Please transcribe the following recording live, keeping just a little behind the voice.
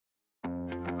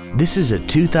This is a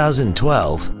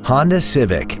 2012 Honda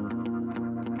Civic.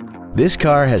 This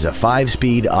car has a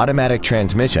 5-speed automatic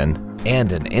transmission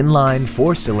and an inline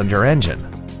 4-cylinder engine.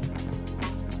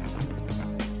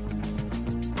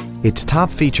 Its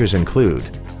top features include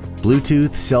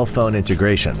Bluetooth cell phone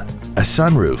integration, a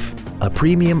sunroof, a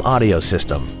premium audio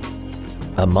system,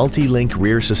 a multi-link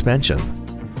rear suspension,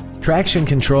 traction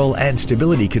control and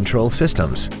stability control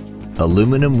systems,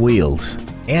 aluminum wheels,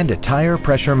 and a tire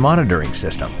pressure monitoring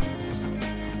system.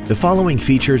 The following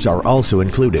features are also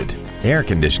included: air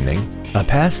conditioning, a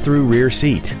pass-through rear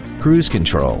seat, cruise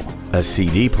control, a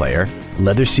CD player,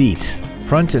 leather seats,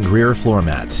 front and rear floor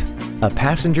mats, a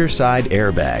passenger side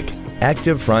airbag,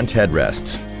 active front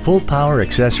headrests, full power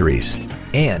accessories,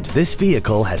 and this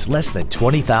vehicle has less than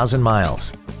 20,000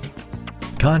 miles.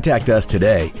 Contact us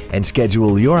today and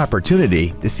schedule your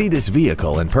opportunity to see this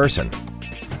vehicle in person.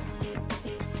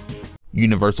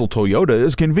 Universal Toyota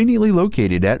is conveniently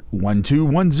located at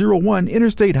 12101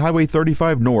 Interstate Highway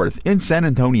 35 North in San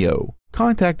Antonio.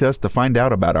 Contact us to find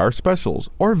out about our specials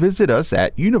or visit us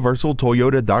at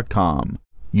universaltoyota.com.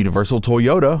 Universal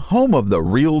Toyota, home of the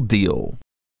real deal.